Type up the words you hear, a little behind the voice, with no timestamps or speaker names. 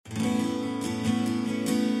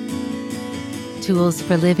Tools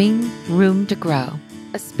for living, room to grow.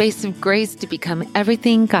 A space of grace to become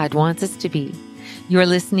everything God wants us to be. You're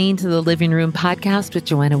listening to the Living Room Podcast with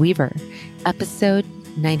Joanna Weaver, episode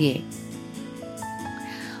 98.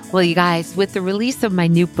 Well, you guys, with the release of my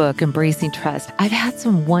new book, Embracing Trust, I've had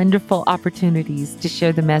some wonderful opportunities to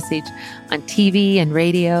share the message on TV and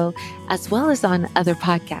radio, as well as on other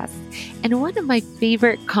podcasts. And one of my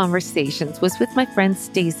favorite conversations was with my friend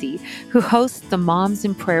Stacy, who hosts the Moms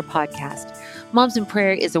in Prayer podcast. Moms in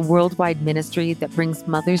Prayer is a worldwide ministry that brings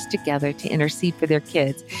mothers together to intercede for their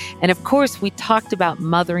kids. And of course, we talked about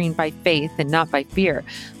mothering by faith and not by fear.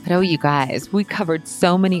 But oh, you guys, we covered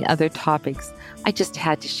so many other topics. I just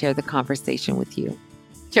had to share the conversation with you.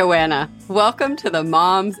 Joanna, welcome to the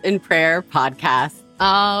Moms in Prayer podcast.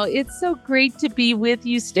 Oh, it's so great to be with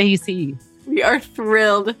you, Stacy. We are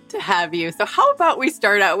thrilled to have you. So how about we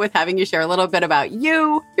start out with having you share a little bit about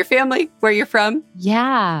you, your family, where you're from?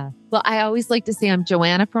 Yeah. Well, I always like to say I'm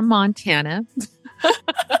Joanna from Montana.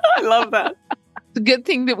 I love that. It's a good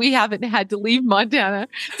thing that we haven't had to leave Montana.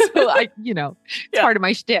 So it's part of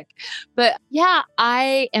my shtick. But yeah,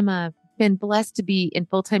 I am been blessed to be in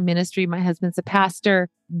full-time ministry. My husband's a pastor.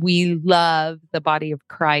 We love the body of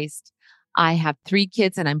Christ. I have 3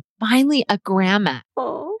 kids and I'm finally a grandma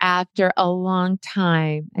after a long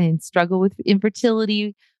time and struggle with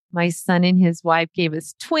infertility. My son and his wife gave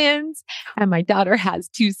us twins and my daughter has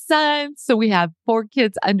 2 sons. So we have 4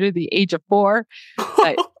 kids under the age of 4.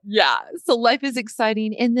 But yeah, so life is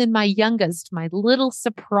exciting. And then my youngest, my little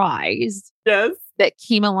surprise that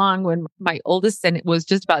came along when my oldest son was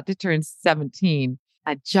just about to turn 17.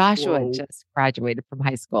 Joshua just graduated from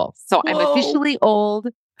high school. So I'm officially old.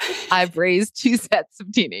 I've raised 2 sets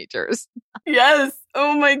of teenagers. Yes.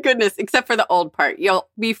 Oh my goodness. Except for the old part. You'll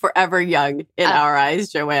be forever young in our eyes,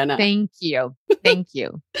 Joanna. Thank you. Thank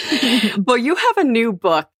you. Well, you have a new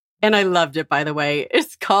book and I loved it, by the way.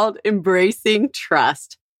 It's called Embracing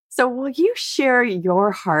Trust. So will you share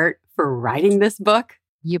your heart for writing this book?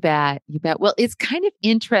 You bet. You bet. Well, it's kind of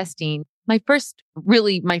interesting. My first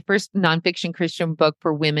nonfiction Christian book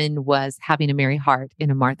for women was Having a Merry Heart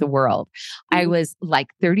in a Martha World. I was like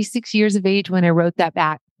 36 years of age when I wrote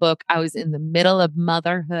that book. I was in the middle of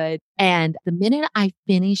motherhood. And the minute I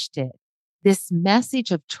finished it, this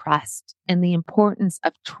message of trust and the importance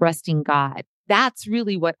of trusting God, that's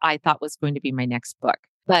really what I thought was going to be my next book.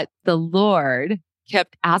 But the Lord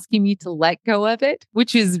kept asking me to let go of it,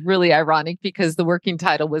 which is really ironic because the working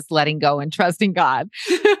title was Letting Go and Trusting God,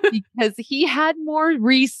 because he had more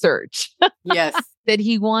research that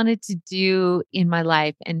he wanted to do in my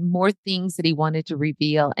life and more things that he wanted to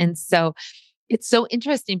reveal. And so it's so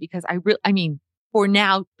interesting because for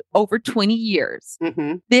now over 20 years,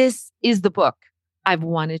 this is the book I've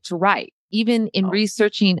wanted to write. Even in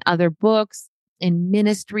researching other books in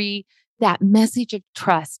ministry, that message of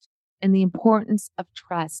trust and the importance of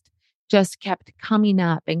trust just kept coming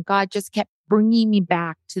up and God just kept bringing me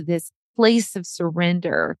back to this place of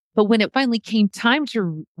surrender. But when it finally came time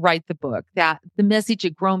to write the book, that the message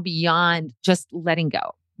had grown beyond just letting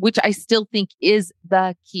go, which I still think is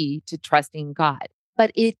the key to trusting God.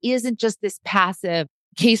 But it isn't just this passive,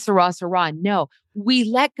 que sera, sera. No, we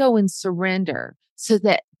let go and surrender so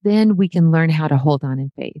that then we can learn how to hold on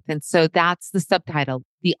in faith. And so that's the subtitle,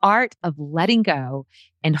 The Art of Letting Go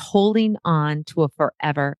and Holding On to a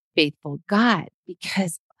Forever Faithful God.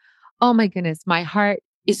 Because, oh my goodness, my heart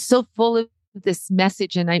is so full of this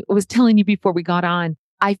message. And I was telling you before we got on,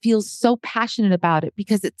 I feel so passionate about it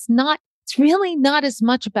because it's really not as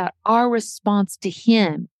much about our response to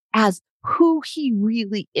him as who he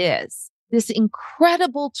really is. This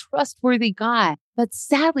incredible, trustworthy God. But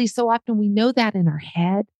sadly, so often we know that in our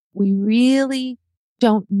head. We really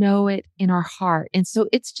don't know it in our heart. And so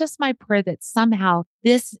it's just my prayer that somehow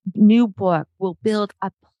this new book will build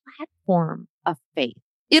a platform of faith.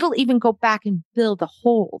 It'll even go back and fill the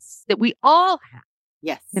holes that we all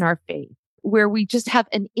have in our faith, where we just have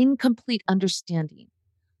an incomplete understanding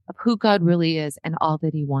of who God really is and all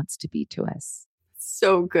that he wants to be to us.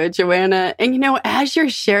 So good, Joanna. And as you're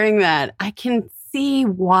sharing that, I can see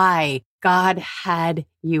why God had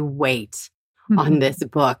you wait on this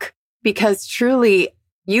book, because truly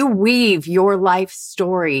you weave your life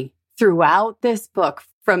story throughout this book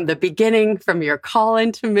from the beginning, from your call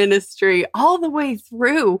into ministry, all the way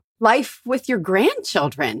through life with your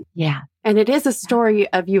grandchildren. Yeah. And it is a story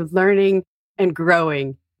of you learning and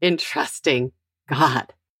growing in trusting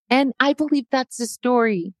God. And I believe that's the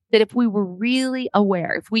story that if we were really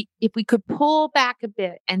aware, if we could pull back a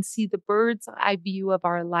bit and see the bird's eye view of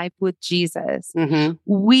our life with Jesus,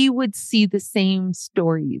 we would see the same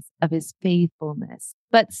stories of his faithfulness.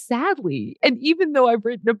 But sadly, and even though I've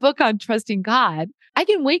written a book on trusting God, I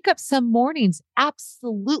can wake up some mornings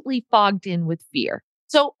absolutely fogged in with fear,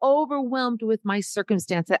 so overwhelmed with my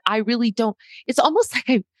circumstance that I really don't, it's almost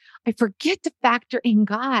like I forget to factor in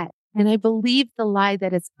God. And I believe the lie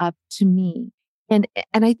that it's up to me. And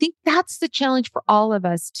I think that's the challenge for all of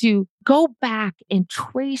us, to go back and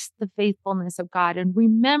trace the faithfulness of God and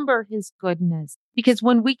remember his goodness. Because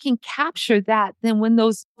when we can capture that, then when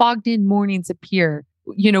those fogged in mornings appear,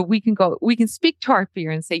 we can speak to our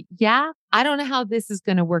fear and say, yeah, I don't know how this is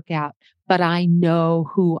going to work out, but I know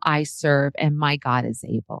who I serve and my God is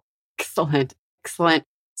able. Excellent. Excellent.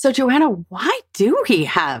 So Joanna, why do we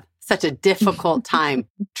have such a difficult time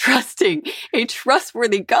trusting a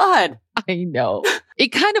trustworthy God? I know. It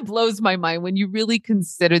kind of blows my mind when you really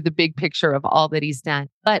consider the big picture of all that he's done.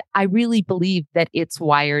 But I really believe that it's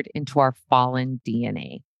wired into our fallen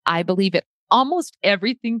DNA. I believe it. Almost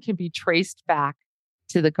everything can be traced back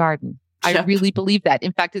to the garden. I really believe that.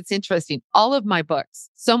 In fact, it's interesting. All of my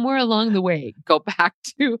books, somewhere along the way, go back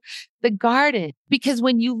to the garden. Because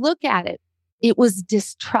when you look at it, it was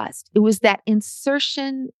distrust. It was that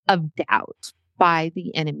insertion of doubt by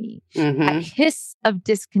the enemy, a hiss of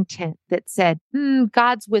discontent that said,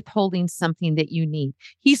 God's withholding something that you need.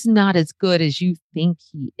 He's not as good as you think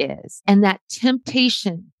he is. And that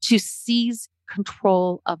temptation to seize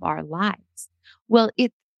control of our lives. Well,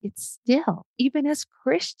 it's still, even as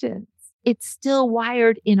Christians, it's still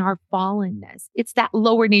wired in our fallenness. It's that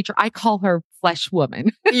lower nature. I call her flesh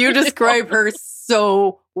woman. You describe her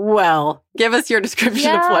so well. Give us your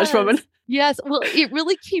description of flesh woman. Yes. Well, it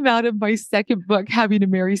really came out of my second book, Having a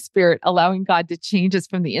Merry Spirit, allowing God to change us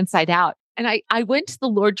from the inside out. And I went to the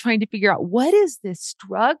Lord trying to figure out, what is this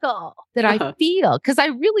struggle that I feel? Because I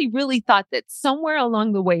really, really thought that somewhere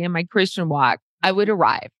along the way in my Christian walk, I would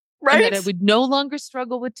arrive. Right. And that I would no longer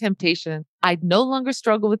struggle with temptation. I'd no longer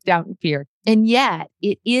struggle with doubt and fear. And yet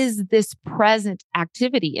it is this present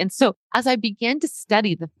activity. And so as I began to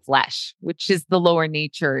study the flesh, which is the lower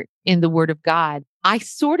nature in the Word of God, I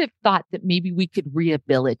sort of thought that maybe we could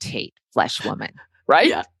rehabilitate flesh woman,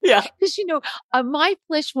 right? Yeah. Because, my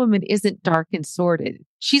flesh woman isn't dark and sordid.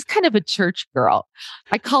 She's kind of a church girl.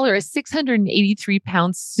 I call her a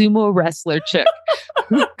 683-pound sumo wrestler chick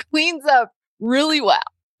who cleans up really well.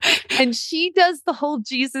 And she does the whole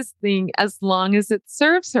Jesus thing as long as it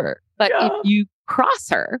serves her. But if you cross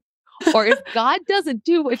her, or if God doesn't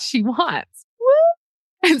do what she wants,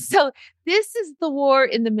 and so this is the war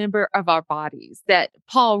in the member of our bodies that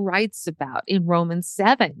Paul writes about in Romans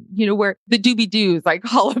 7, where the doobie-doos, I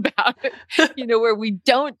call about it, where we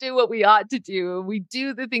don't do what we ought to do, and we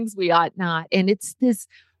do the things we ought not. And it's this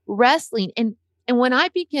wrestling. And when I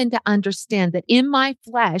begin to understand that in my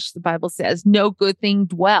flesh, the Bible says, no good thing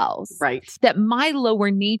dwells, right? That my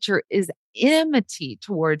lower nature is enmity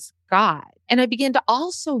towards God. And I begin to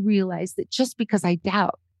also realize that just because I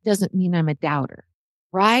doubt doesn't mean I'm a doubter,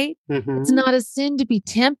 right? It's not a sin to be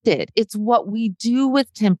tempted. It's what we do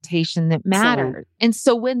with temptation that matters. And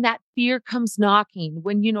so when that fear comes knocking,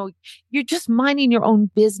 when, you're just minding your own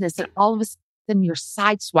business and all of a sudden you're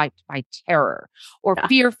sideswiped by terror or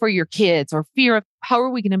fear for your kids or fear of how are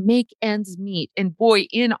we going to make ends meet? And boy,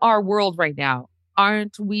 in our world right now,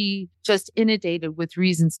 aren't we just inundated with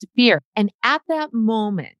reasons to fear? And at that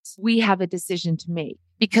moment, we have a decision to make,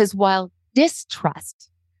 because while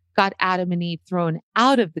distrust got Adam and Eve thrown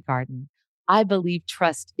out of the garden, I believe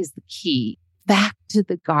trust is the key back to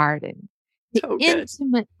the garden, the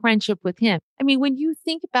intimate friendship with him. I mean, when you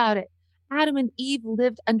think about it, Adam and Eve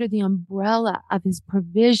lived under the umbrella of his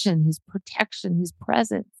provision, his protection, his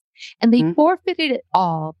presence. And they forfeited it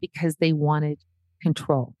all because they wanted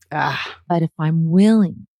control. But if I'm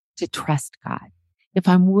willing to trust God, if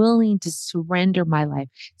I'm willing to surrender my life,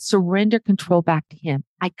 surrender control back to him,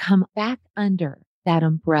 I come back under that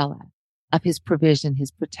umbrella of his provision,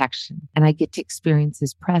 his protection, and I get to experience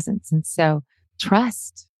his presence. And so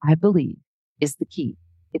trust, I believe, is the key.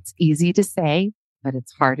 It's easy to say, but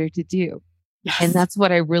it's harder to do. Yes. And that's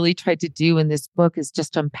what I really tried to do in this book, is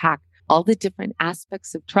just unpack all the different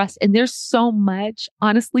aspects of trust. And there's so much,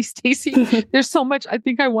 honestly, Stacey, there's so much. I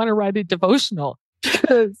think I want to write a devotional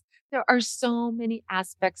because there are so many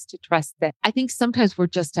aspects to trust that I think sometimes we're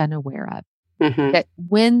just unaware of. That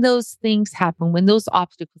when those things happen, when those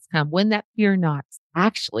obstacles come, when that fear knocks,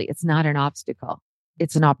 actually, it's not an obstacle.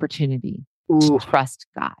 It's an opportunity to trust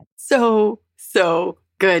God. So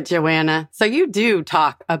good, Joanna. So you do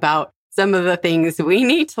talk about some of the things we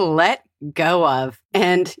need to let go of.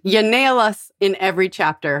 And you nail us in every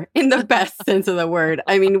chapter in the best sense of the word.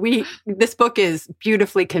 I mean, this book is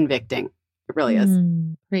beautifully convicting. It really is.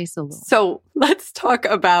 Praise the Lord. So let's talk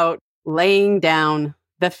about laying down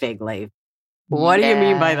the fig leaf. What do you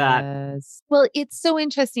mean by that? Well, it's so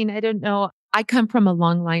interesting. I don't know. I come from a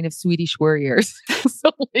long line of Swedish warriors.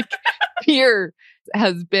 So fear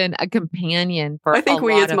has been a companion for I think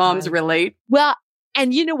we as moms relate. Well,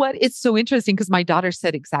 and you know what? It's so interesting because my daughter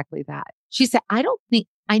said exactly that. She said,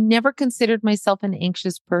 I never considered myself an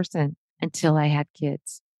anxious person until I had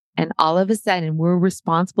kids. And all of a sudden, we're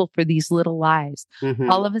responsible for these little lives.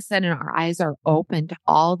 Mm-hmm. All of a sudden, our eyes are open to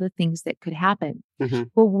all the things that could happen. Mm-hmm.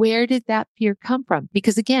 Well, where did that fear come from?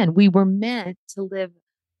 Because again, we were meant to live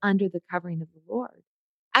under the covering of the Lord.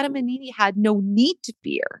 Adam and Eve had no need to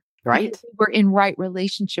fear. Right. Because they were in right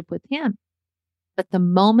relationship with him. But the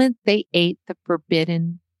moment they ate the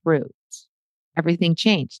forbidden fruit, everything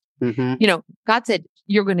changed. Mm-hmm. You know, God said,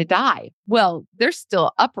 you're going to die. Well, they're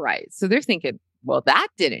still upright. So they're thinking, well, that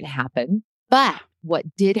didn't happen. But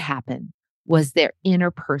what did happen was their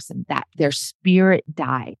inner person, that their spirit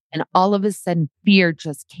died. And all of a sudden, fear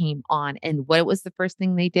just came on. And what was the first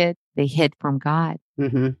thing they did? They hid from God.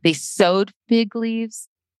 Mm-hmm. They sewed fig leaves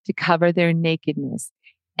to cover their nakedness.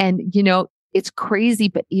 And, you know, it's crazy,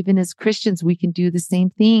 but even as Christians, we can do the same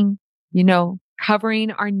thing, you know,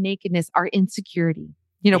 covering our nakedness, our insecurity,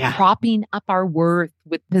 you know, propping up our worth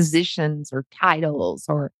with positions or titles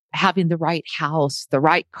or having the right house, the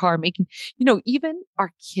right car, making, you know, even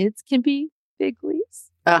our kids can be fig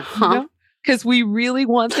leaves. Uh-huh. You know? Because we really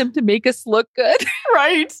want them to make us look good.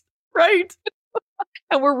 Right.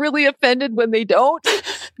 And we're really offended when they don't,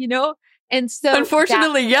 you know? And so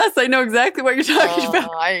unfortunately, yes, I know exactly what you're talking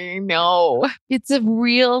about. I know.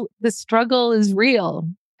 The struggle is real.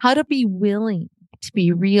 How to be willing to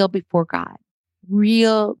be real before God,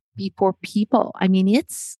 real before people. I mean,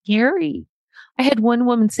 it's scary. I had one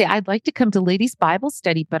woman say, I'd like to come to ladies' Bible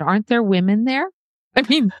study, but aren't there women there? I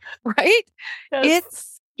mean, right? Yes.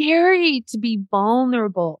 It's scary to be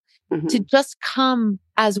vulnerable, to just come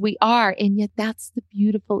as we are. And yet that's the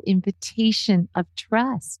beautiful invitation of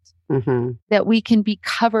trust, that we can be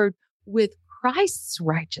covered with Christ's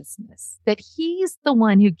righteousness, that he's the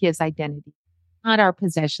one who gives identity, not our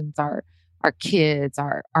possessions, our kids,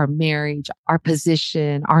 our marriage, our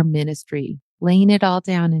position, our ministry, laying it all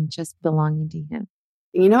down and just belonging to him.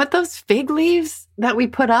 You know what? Those fig leaves that we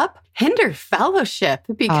put up hinder fellowship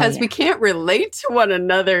because we can't relate to one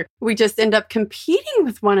another. We just end up competing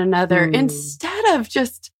with one another instead of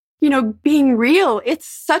just, you know, being real. It's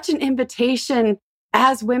such an invitation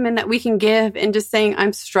as women that we can give and just saying,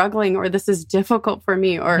 I'm struggling, or this is difficult for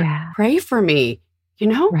me, or pray for me, you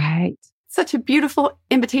know? Right. Such a beautiful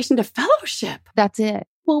invitation to fellowship. That's it.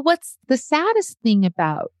 Well, what's the saddest thing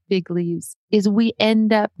about fig leaves is we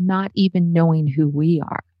end up not even knowing who we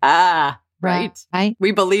are. Ah, right.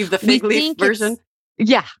 We believe the fig leaf version.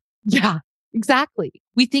 Yeah, exactly.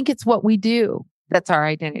 We think it's what we do. That's our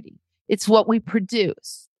identity. It's what we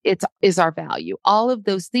produce. Is our value, all of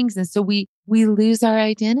those things. And so we lose our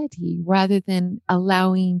identity rather than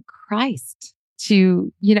allowing Christ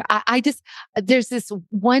to, you know, there's this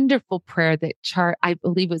wonderful prayer that I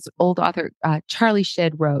believe it was old author, Charlie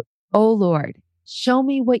Shedd wrote, "Oh Lord, show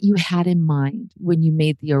me what you had in mind when you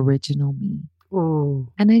made the original me."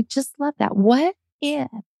 Ooh. And I just love that. What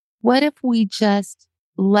if we just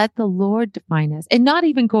let the Lord define us and not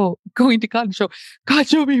even going to God and God,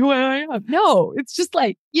 show me who I am. No, it's just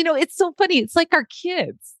like, you know, it's so funny. It's like our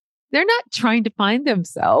kids. They're not trying to find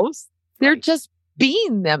themselves. They're just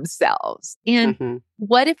being themselves. And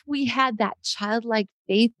what if we had that childlike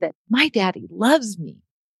faith that my daddy loves me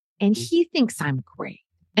and he thinks I'm great,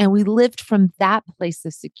 and we lived from that place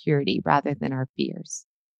of security rather than our fears?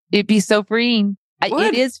 It'd be so freeing.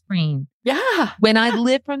 It is freeing. Yeah. When I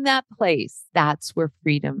live from that place, that's where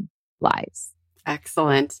freedom lies.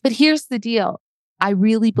 Excellent. But here's the deal. I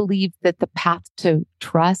really believe that the path to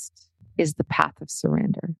trust is the path of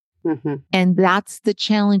surrender. And that's the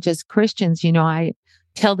challenge as Christians. You know, I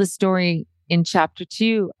tell the story in chapter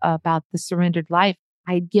 2 about the surrendered life.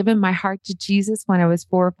 I'd given my heart to Jesus when I was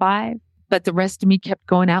 4 or 5, but the rest of me kept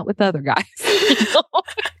going out with other guys. You know?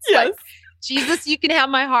 Yes. Like, Jesus, you can have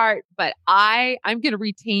my heart, but I'm going to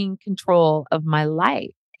retain control of my life.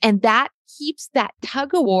 And that keeps that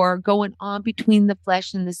tug of war going on between the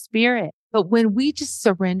flesh and the spirit. But when we just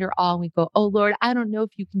surrender all, we go, oh Lord, I don't know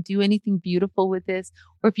if you can do anything beautiful with this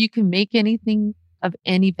or if you can make anything of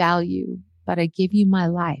any value, but I give you my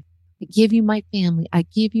life. I give you my family. I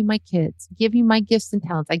give you my kids. I give you my gifts and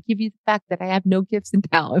talents. I give you the fact that I have no gifts and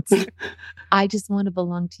talents. I just want to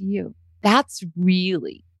belong to you. That's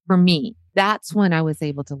really for me, that's when I was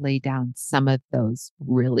able to lay down some of those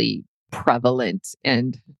really prevalent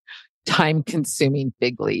and time consuming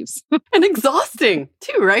fig leaves. And exhausting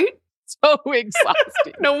too, right? So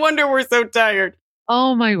exhausting. No wonder we're so tired.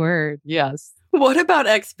 Oh, my word. Yes. What about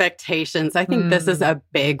expectations? I think this is a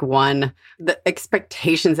big one. The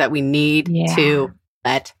expectations that we need to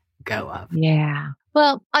let go of. Yeah.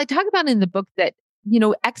 Well, I talk about in the book that,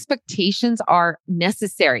 expectations are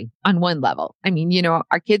necessary on one level. I mean,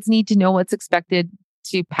 our kids need to know what's expected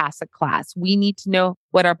to pass a class. We need to know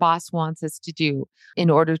what our boss wants us to do in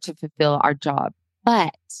order to fulfill our job.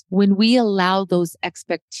 But when we allow those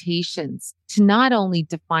expectations to not only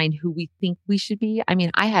define who we think we should be, I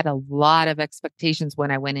mean, I had a lot of expectations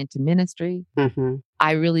when I went into ministry. Mm-hmm.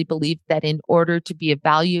 I really believed that in order to be of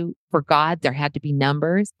value for God, there had to be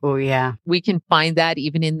numbers. Oh, yeah. We can find that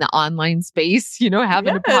even in the online space,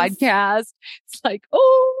 having a podcast. It's like,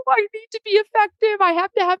 oh, I need to be effective. I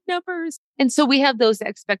have to have numbers. And so we have those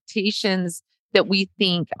expectations that we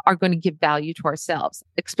think are going to give value to ourselves,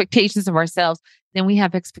 expectations of ourselves. Then we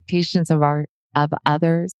have expectations of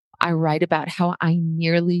others. I write about how I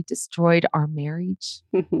nearly destroyed our marriage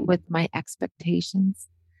with my expectations.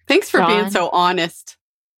 Thanks for being so honest.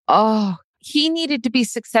 Oh, he needed to be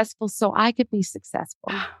successful so I could be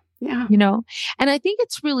successful. Yeah. And I think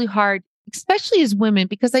it's really hard, especially as women,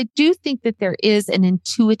 because I do think that there is an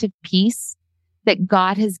intuitive piece that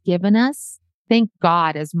God has given us. Thank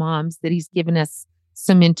God as moms that he's given us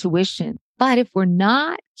some intuition. But if we're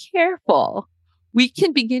not careful, we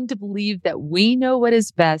can begin to believe that we know what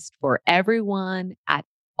is best for everyone at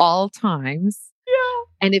all times. Yeah.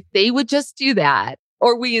 And if they would just do that,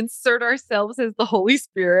 or we insert ourselves as the Holy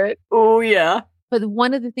Spirit. Oh, yeah. But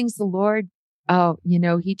one of the things the Lord,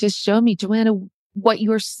 he just showed me, Joanna, what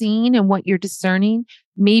you're seeing and what you're discerning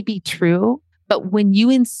may be true. But when you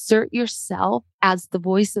insert yourself as the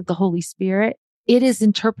voice of the Holy Spirit, it is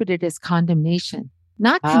interpreted as condemnation,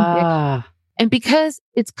 not conviction. And because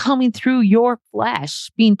it's coming through your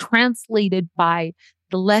flesh, being translated by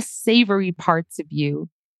the less savory parts of you,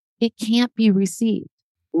 it can't be received.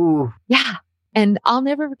 Ooh. Yeah. And I'll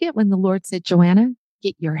never forget when the Lord said, Joanna,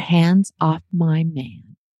 get your hands off my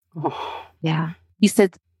man. Oh. Yeah. He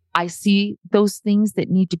said, I see those things that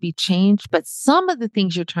need to be changed, but some of the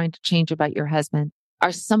things you're trying to change about your husband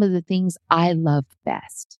are some of the things I love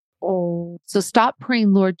best. Oh. So stop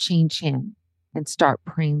praying, Lord, change him, and start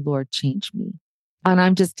praying, Lord, change me. And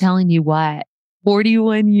I'm just telling you what,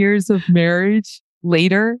 41 years of marriage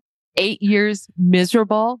later, 8 years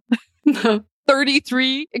miserable,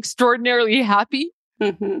 33 extraordinarily happy.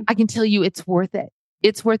 Mm-hmm. I can tell you it's worth it.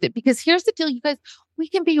 It's worth it because here's the deal, you guys, we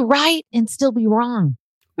can be right and still be wrong.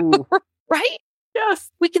 Right? Yes.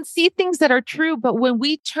 We can see things that are true, but when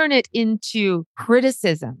we turn it into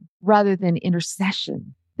criticism rather than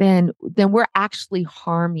intercession, then we're actually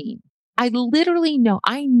harming. I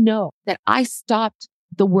know that I stopped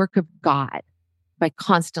the work of God by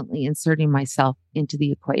constantly inserting myself into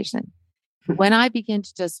the equation. When I began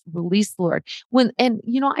to just release the Lord, I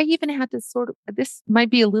even had to this might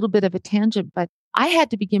be a little bit of a tangent, but I had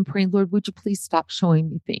to begin praying, Lord, would you please stop showing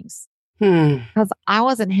me things? Because I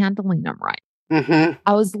wasn't handling them right. Mm-hmm.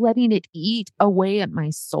 I was letting it eat away at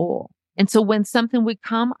my soul. And so when something would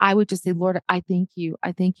come, I would just say, Lord, I thank you.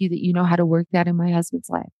 I thank you that you know how to work that in my husband's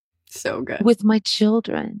life. So good. With my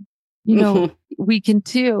children, we can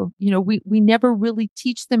too. We never really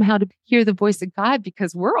teach them how to hear the voice of God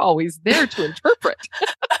because we're always there to interpret.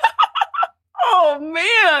 Oh,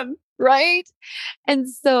 man. Right. And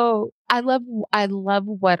so I love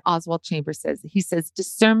what Oswald Chambers says. He says,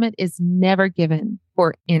 discernment is never given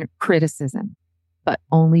for criticism, but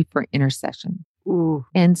only for intercession. Ooh.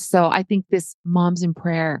 And so I think this Moms in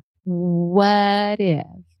Prayer, what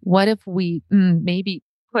if we maybe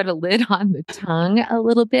put a lid on the tongue a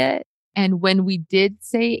little bit? And when we did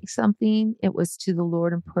say something, it was to the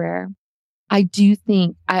Lord in prayer. I do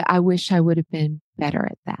think I wish I would have been better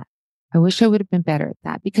at that. I wish I would have been better at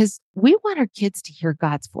that because we want our kids to hear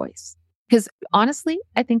God's voice. Because honestly,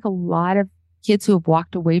 I think a lot of kids who have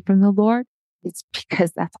walked away from the Lord, it's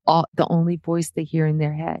because that's the only voice they hear in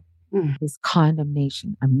their head is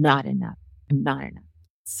condemnation. I'm not enough. I'm not enough.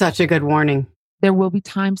 Such a good warning. There will be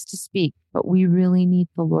times to speak, but we really need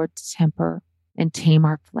the Lord to temper and tame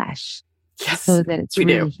our flesh so that it's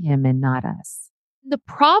really him and not us. The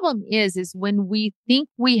problem is when we think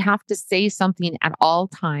we have to say something at all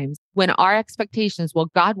times, when our expectations, well,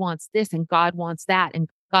 God wants this and God wants that and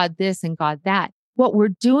God this and God that. What we're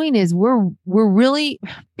doing is we're really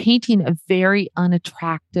painting a very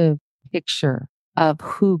unattractive picture of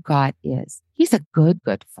who God is. He's a good,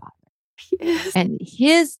 good father. Yes. And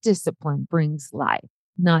his discipline brings life.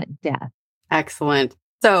 not death. Excellent.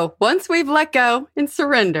 So once we've let go and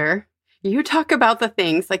surrender, you talk about the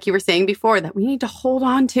things, like you were saying before, that we need to hold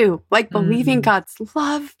on to, like believing God's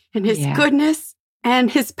love and his goodness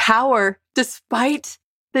and his power despite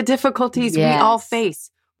the difficulties we all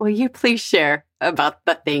face. Will you please share about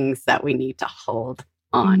the things that we need to hold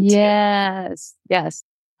on to? Yes.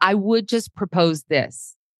 I would just propose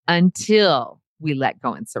this until we let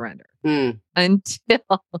go and surrender.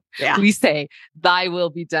 Until we say, thy will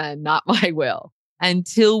be done, not my will.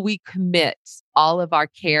 Until we commit all of our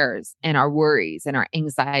cares and our worries and our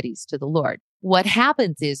anxieties to the Lord. What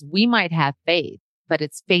happens is we might have faith, but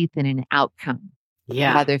it's faith in an outcome.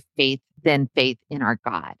 Rather than faith in our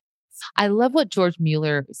God. I love what George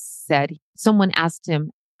Mueller said. Someone asked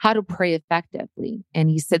him how to pray effectively. And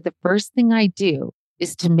he said, the first thing I do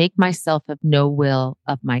is to make myself of no will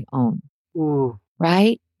of my own. Ooh.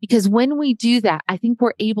 Right? Because when we do that, I think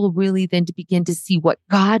we're able really then to begin to see what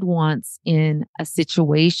God wants in a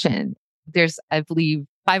situation. There's, I believe,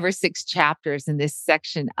 5 or 6 chapters in this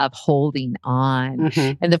section of holding on.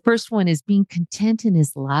 And the first one is being content in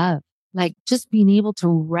his love, like just being able to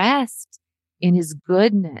rest in his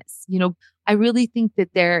goodness. You know, I really think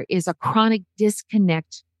that there is a chronic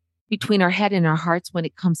disconnect between our head and our hearts when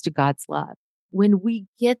it comes to God's love. When we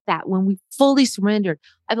get that, when we fully surrendered,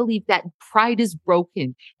 I believe that pride is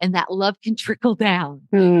broken and that love can trickle down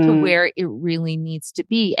to where it really needs to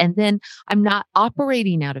be. And then I'm not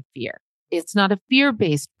operating out of fear. It's not a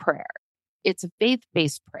fear-based prayer. It's a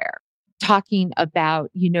faith-based prayer. Talking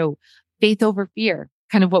about, faith over fear,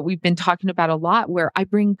 kind of what we've been talking about a lot, where I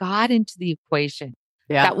bring God into the equation.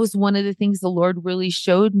 That was one of the things the Lord really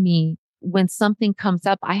showed me. When something comes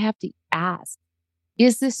up, I have to ask,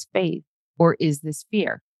 is this faith? Or is this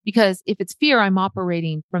fear? Because if it's fear, I'm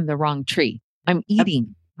operating from the wrong tree. I'm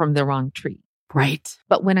eating from the wrong tree. Right.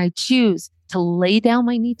 But when I choose to lay down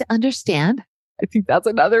my need to understand, I think that's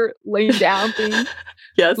another laying down thing.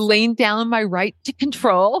 Laying down my right to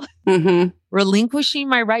control, relinquishing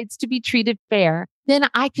my rights to be treated fair, then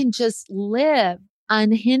I can just live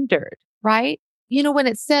unhindered, right? You know, when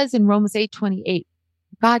it says in Romans 8:28,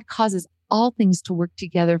 God causes all things to work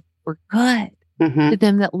together for good. To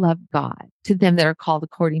them that love God, to them that are called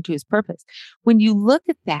according to his purpose. When you look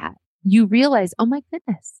at that, you realize, oh my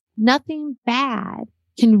goodness, nothing bad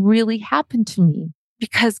can really happen to me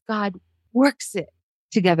because God works it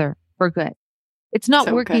together for good. It's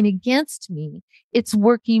not working against me. It's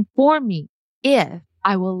working for me if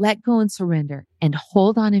I will let go and surrender and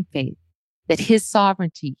hold on in faith that his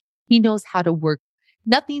sovereignty, he knows how to work.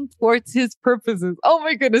 Nothing thwarts his purposes. Oh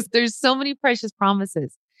my goodness. There's so many precious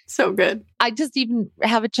promises. So good. I just even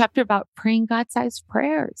have a chapter about praying God-sized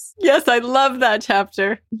prayers. Yes, I love that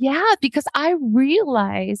chapter. Yeah, because I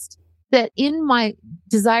realized that in my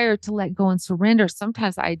desire to let go and surrender,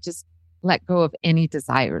 sometimes I just let go of any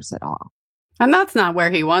desires at all. And that's not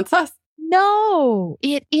where he wants us. No,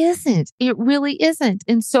 it isn't. It really isn't.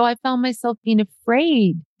 And so I found myself being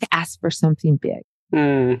afraid to ask for something big.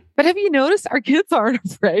 But have you noticed our kids aren't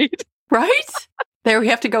afraid? Right? There we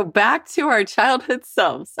have to go back to our childhood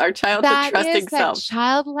selves, our childhood trusting selves. That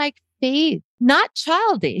childlike faith, not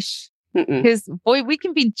childish. Because boy, we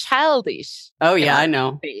can be childish. Oh yeah, I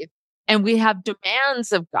know. Faith. And we have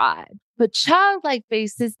demands of God. But childlike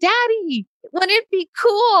faith says, Daddy, wouldn't it be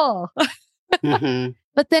cool?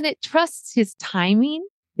 But then it trusts his timing,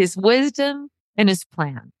 his wisdom, and his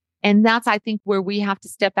plan. And that's, I think, where we have to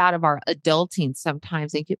step out of our adulting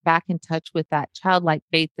sometimes and get back in touch with that childlike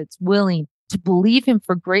faith that's willing to believe him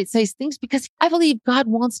for great sized things, because I believe God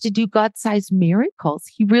wants to do God-sized miracles.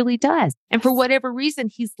 He really does. And for whatever reason,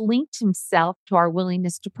 he's linked himself to our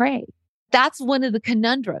willingness to pray. That's one of the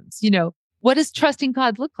conundrums. What does trusting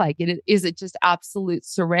God look like? Is it just absolute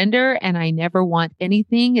surrender and I never want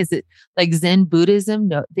anything? Is it like Zen Buddhism,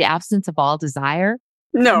 no, the absence of all desire?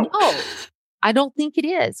 No, I don't think it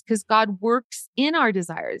is, because God works in our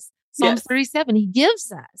desires. Psalms 37, he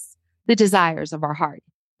gives us the desires of our heart.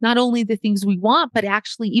 Not only the things we want, but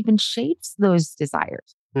actually even shapes those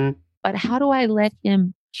desires. But how do I let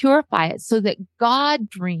him purify it so that God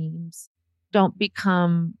dreams don't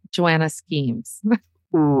become Joanna schemes?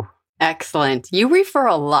 Ooh, excellent. You refer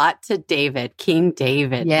a lot to David, King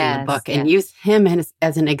David, in the book, and use him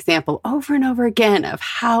as an example over and over again of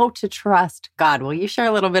how to trust God. Will you share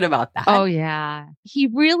a little bit about that? Oh, yeah. He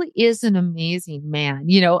really is an amazing man.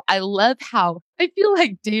 I love how I feel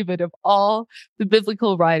like David, of all the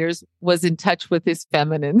biblical writers, was in touch with his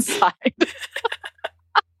feminine side.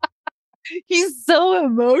 He's so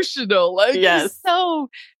emotional. He's so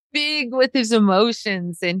big with his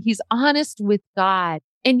emotions, and he's honest with God.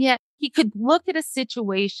 And yet he could look at a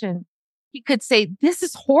situation He could say, this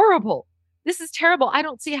is horrible. This is terrible. I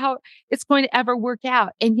don't see how it's going to ever work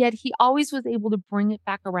out. And yet he always was able to bring it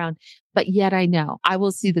back around. But yet I know I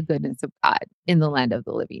will see the goodness of God in the land of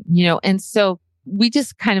the living, And so we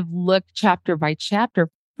just kind of look chapter by chapter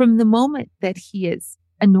from the moment that he is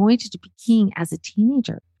anointed to be king as a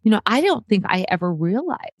teenager. I don't think I ever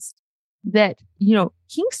realized that,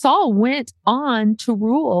 King Saul went on to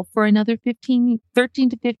rule for another 13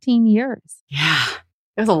 to 15 years. Yeah.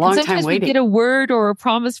 It was a long time waiting. We get a word or a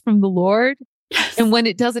promise from the Lord. Yes. And when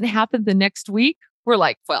it doesn't happen the next week, we're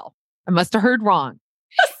like, well, I must have heard wrong.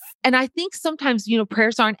 And I think sometimes,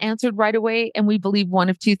 prayers aren't answered right away. And we believe one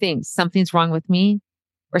of two things: something's wrong with me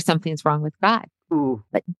or something's wrong with God. Ooh.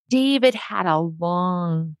 But David had a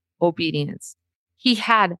long obedience. He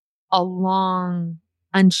had a long,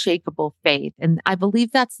 unshakable faith. And I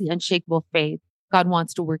believe that's the unshakable faith God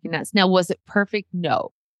wants to work in us. Now, was it perfect?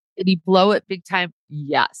 No. Did he blow it big time?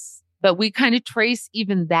 Yes. But we kind of trace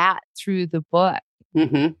even that through the book.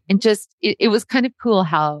 Mm-hmm. And just, it was kind of cool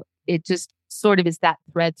how it just sort of is that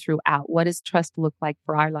thread throughout. What does trust look like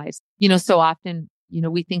for our lives? So often,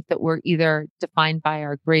 we think that we're either defined by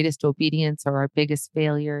our greatest obedience or our biggest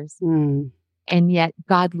failures. Mm. And yet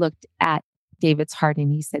God looked at David's heart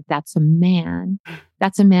and he said, that's a man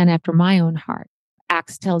after my own heart.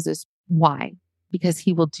 Acts tells us why, because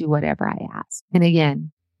he will do whatever I ask. And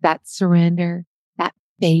again, that surrender, that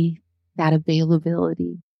faith, that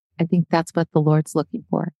availability. I think that's what the Lord's looking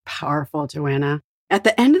for. Powerful, Joanna. At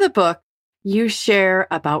the end of the book, you share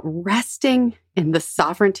about resting in the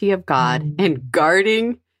sovereignty of God and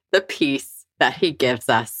guarding the peace that he gives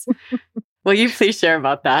us. Will you please share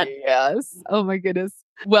about that? Yes. Oh my goodness.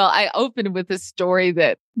 Well, I opened with a story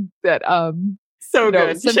that so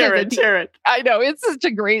good. Share it. I know, it's such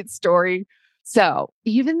a great story. So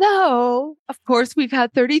even though, of course, we've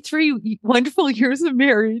had 33 wonderful years of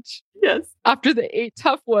marriage. Yes. After the 8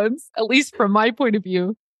 tough ones, at least from my point of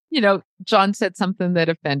view, John said something that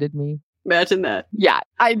offended me. Imagine that. Yeah,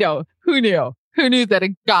 I know. Who knew? Who knew that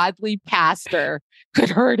a godly pastor could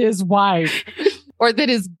hurt his wife or that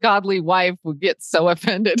his godly wife would get so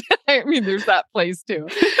offended? I mean, there's that place too.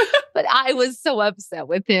 But I was so upset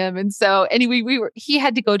with him. And so anyway, he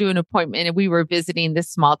had to go to an appointment and we were visiting this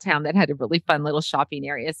small town that had a really fun little shopping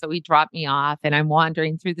area. So he dropped me off and I'm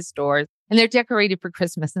wandering through the stores and they're decorated for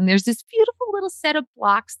Christmas. And there's this beautiful little set of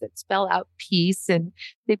blocks that spell out peace. And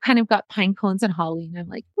they've kind of got pine cones and holly. And I'm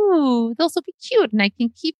like, ooh, those will be cute. And I can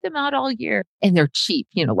keep them out all year. And they're cheap,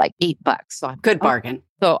 like $8. So good bargain.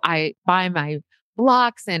 So I buy my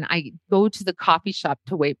blocks and I go to the coffee shop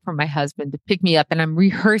to wait for my husband to pick me up. And I'm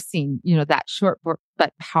rehearsing, that short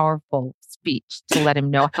but powerful speech to let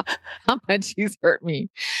him know how much he's hurt me.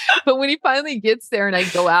 But when he finally gets there and I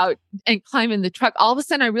go out and climb in the truck, all of a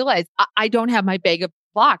sudden I realize I don't have my bag of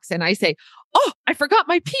blocks. And I say, oh, I forgot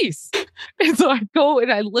my piece. And so I go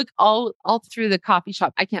and I look all through the coffee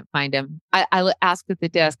shop. I can't find him. I ask at the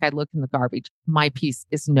desk. I look in the garbage. My piece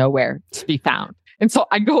is nowhere to be found. And so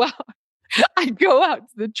I go out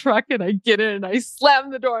to the truck and I get in and I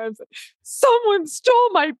slam the door. I'm like, someone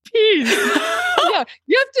stole my piece. Yeah,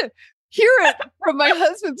 you have to hear it from my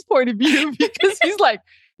husband's point of view because he's like,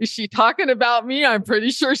 is she talking about me? I'm pretty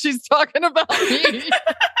sure she's talking about me.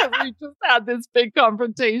 We just had this big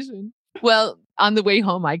confrontation. Well, on the way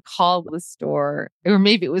home, I called the store, or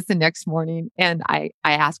maybe it was the next morning, and I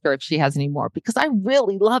asked her if she has any more because I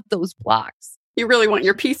really love those blocks. You really want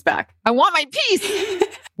your piece back. I want my piece.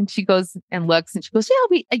 And she goes and looks and she goes,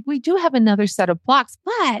 yeah, we do have another set of blocks,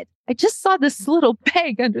 but I just saw this little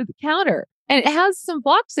bag under the counter and it has some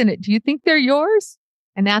blocks in it. Do you think they're yours?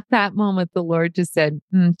 And at that moment, the Lord just said,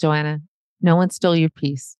 Joanna, no one stole your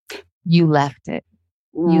piece. You left it.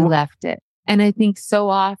 Ooh. You left it. And I think so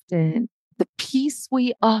often the peace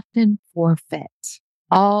we often forfeit,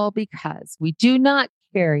 all because we do not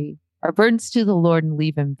carry our burdens to the Lord and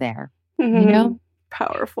leave him there. Mm-hmm.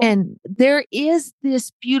 Powerful. And there is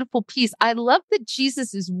this beautiful peace. I love that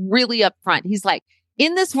Jesus is really upfront. He's like,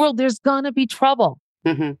 in this world, there's going to be trouble.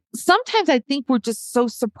 Mm-hmm. Sometimes I think we're just so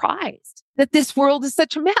surprised that this world is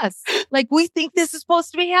such a mess. Like we think this is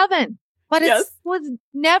supposed to be heaven, but it was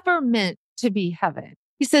never meant to be heaven.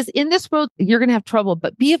 He says, in this world, you're going to have trouble,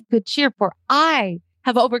 but be of good cheer, for I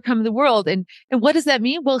have overcome the world. And what does that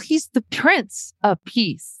mean? Well, he's the Prince of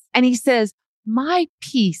Peace. And he says, my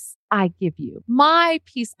peace I give you. My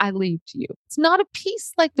peace I leave to you. It's not a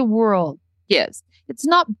peace like the world gives. It's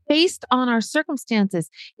not based on our circumstances.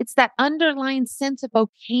 It's that underlying sense of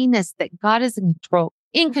okayness that God is in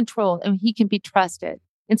control and he can be trusted.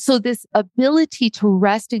 And so this ability to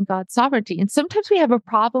rest in God's sovereignty. And sometimes we have a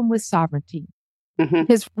problem with sovereignty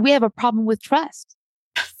because we have a problem with trust.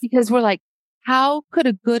 Because we're like, how could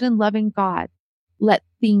a good and loving God let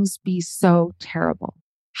things be so terrible?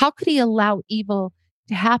 How could he allow evil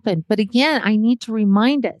to happen? But again, I need to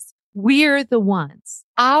remind us, we're the ones.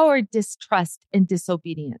 Our distrust and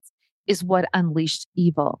disobedience is what unleashed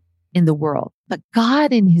evil in the world. But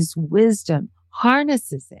God in his wisdom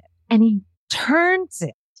harnesses it and he turns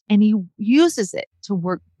it and he uses it to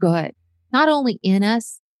work good, not only in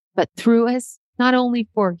us, but through us, not only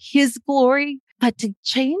for his glory, but to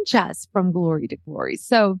change us from glory to glory.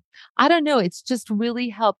 So I don't know. It's just really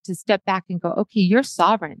helped to step back and go, okay, you're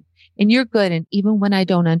sovereign and you're good. And even when I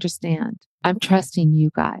don't understand, I'm trusting you,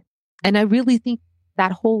 God. And I really think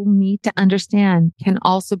that whole need to understand can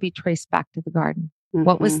also be traced back to the garden. Mm-hmm.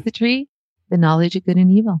 What was the tree? The knowledge of good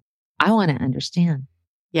and evil. I want to understand.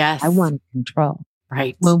 Yes. I want control.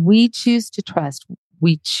 Right. When we choose to trust,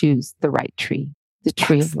 we choose the right tree, the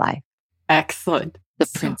tree of life. Excellent. The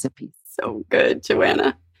Prince of Peace. So good,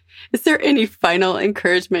 Joanna. Is there any final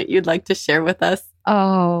encouragement you'd like to share with us?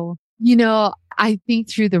 Oh, I think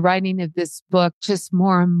through the writing of this book, just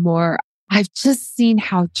more and more, I've just seen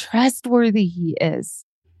how trustworthy he is.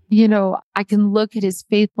 I can look at his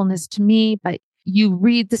faithfulness to me, but you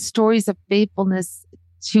read the stories of faithfulness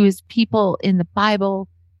to his people in the Bible,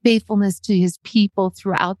 faithfulness to his people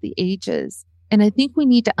throughout the ages. And I think we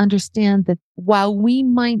need to understand that while we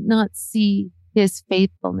might not see his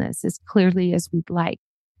faithfulness as clearly as we'd like,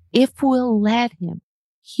 if we'll let him,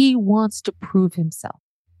 he wants to prove himself.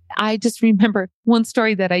 I just remember one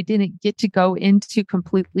story that I didn't get to go into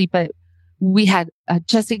completely, but we had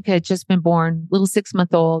Jessica had just been born, little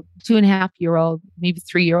 6-month-old, 2.5-year-old, maybe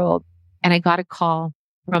 3-year-old. And I got a call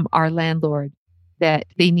from our landlord that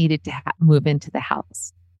they needed to move into the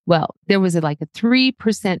house. Well, there was like a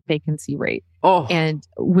 3% vacancy rate. And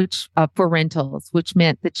which for rentals, which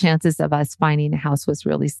meant the chances of us finding a house was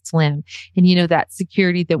really slim. And that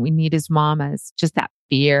security that we need as mamas, just that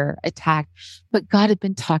fear attack. But God had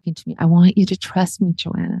been talking to me. I want you to trust me,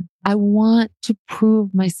 Joanna. I want to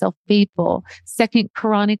prove myself faithful. 2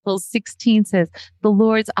 Chronicles 16 says, the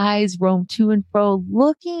Lord's eyes roam to and fro,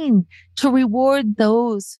 looking to reward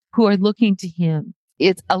those who are looking to him.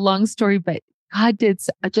 It's a long story, but God did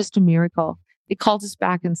just a miracle. They called us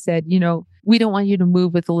back and said, we don't want you to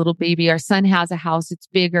move with a little baby. Our son has a house. It's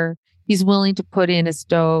bigger. He's willing to put in a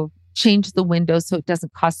stove, change the windows so it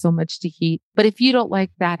doesn't cost so much to heat. But if you don't like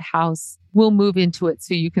that house, we'll move into it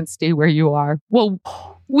so you can stay where you are. Well,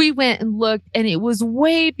 we went and looked and it was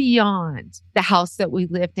way beyond the house that we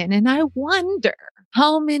lived in. And I wonder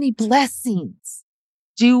how many blessings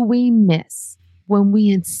do we miss when we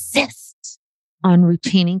insist on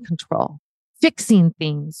retaining control, fixing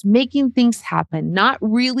things, making things happen, not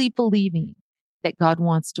really believing that God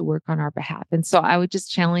wants to work on our behalf. And so I would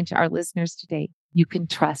just challenge our listeners today. You can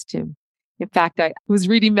trust him. In fact, I was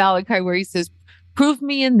reading Malachi where he says, prove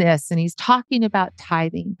me in this. And he's talking about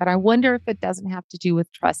tithing, but I wonder if it doesn't have to do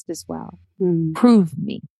with trust as well. Prove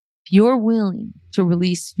me. If you're willing to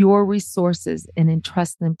release your resources and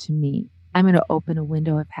entrust them to me, I'm going to open a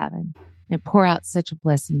window of heaven and pour out such a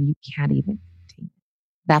blessing you can't even contain.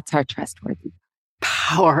 That's our trustworthy.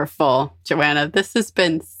 Powerful. Joanna, this has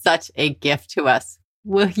been such a gift to us.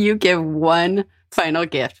 Will you give one final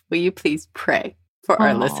gift? Will you please pray for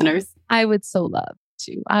our listeners? I would so love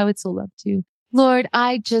to. Lord,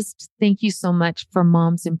 I just thank you so much for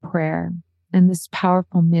Moms in Prayer and this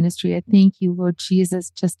powerful ministry. I thank you, Lord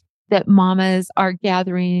Jesus, just that mamas are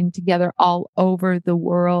gathering together all over the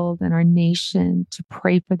world and our nation to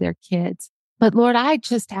pray for their kids. But Lord, I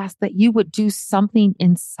just ask that you would do something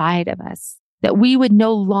inside of us, that we would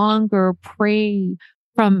no longer pray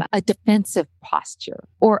from a defensive posture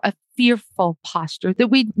or a fearful posture, that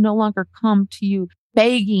we no longer come to you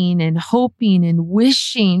begging and hoping and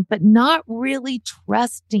wishing, but not really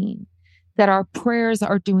trusting that our prayers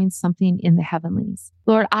are doing something in the heavenlies.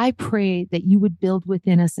 Lord, I pray that you would build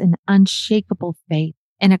within us an unshakable faith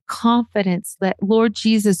and a confidence that, Lord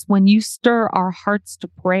Jesus, when you stir our hearts to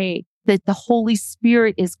pray, that the Holy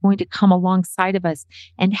Spirit is going to come alongside of us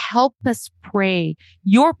and help us pray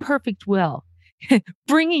your perfect will,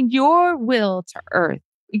 bringing your will to earth,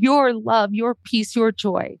 your love, your peace, your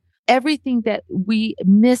joy. Everything that we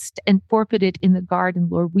missed and forfeited in the garden,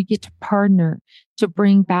 Lord, we get to partner to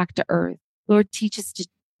bring back to earth. Lord, teach us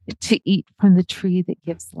to eat from the tree that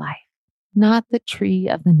gives life, not the tree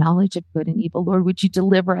of the knowledge of good and evil. Lord, would you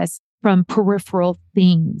deliver us from peripheral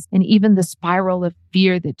things and even the spiral of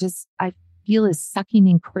fear that just, I feel, is sucking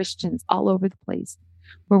in Christians all over the place,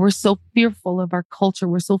 where we're so fearful of our culture.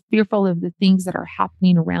 We're so fearful of the things that are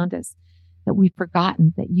happening around us. that we've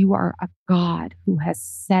forgotten that you are a God who has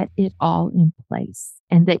set it all in place,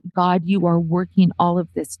 and that, God, you are working all of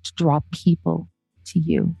this to draw people to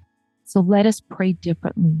you. So let us pray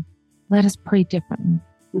differently. Let us pray differently,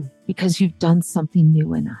 because you've done something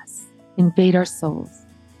new in us. Invade our souls.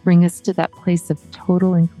 Bring us to that place of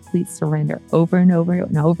total and complete surrender over and over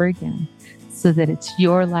and over again, so that it's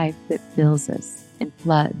your life that fills us and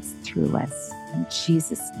floods through us. In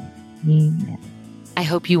Jesus' name, amen. I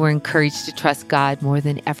hope you were encouraged to trust God more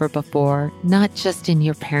than ever before, not just in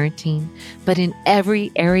your parenting, but in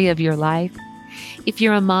every area of your life. If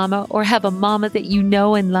you're a mama or have a mama that you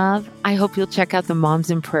know and love, I hope you'll check out the Moms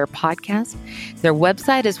in Prayer podcast, their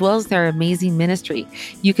website, as well as their amazing ministry.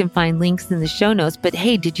 You can find links in the show notes, but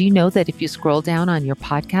hey, did you know that if you scroll down on your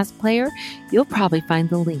podcast player, you'll probably find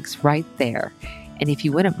the links right there. And if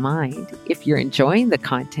you wouldn't mind, if you're enjoying the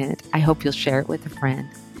content, I hope you'll share it with a friend.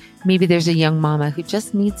 Maybe there's a young mama who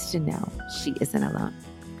just needs to know she isn't alone.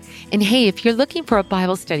 And hey, if you're looking for a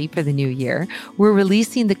Bible study for the new year, we're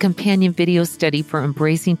releasing the companion video study for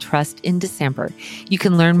Embracing Trust in December. You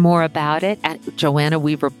can learn more about it at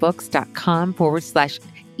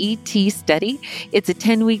joannaweaverbooks.com/ET study. It's a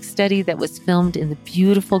 10-week study that was filmed in the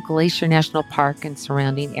beautiful Glacier National Park and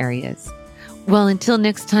surrounding areas. Well, until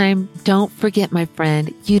next time, don't forget, my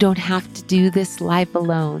friend, you don't have to do this life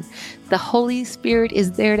alone. The Holy Spirit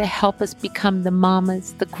is there to help us become the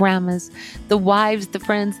mamas, the grandmas, the wives, the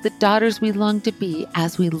friends, the daughters we long to be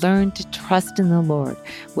as we learn to trust in the Lord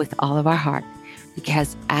with all of our heart.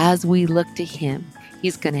 Because as we look to Him,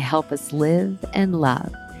 He's going to help us live and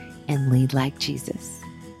love and lead like Jesus.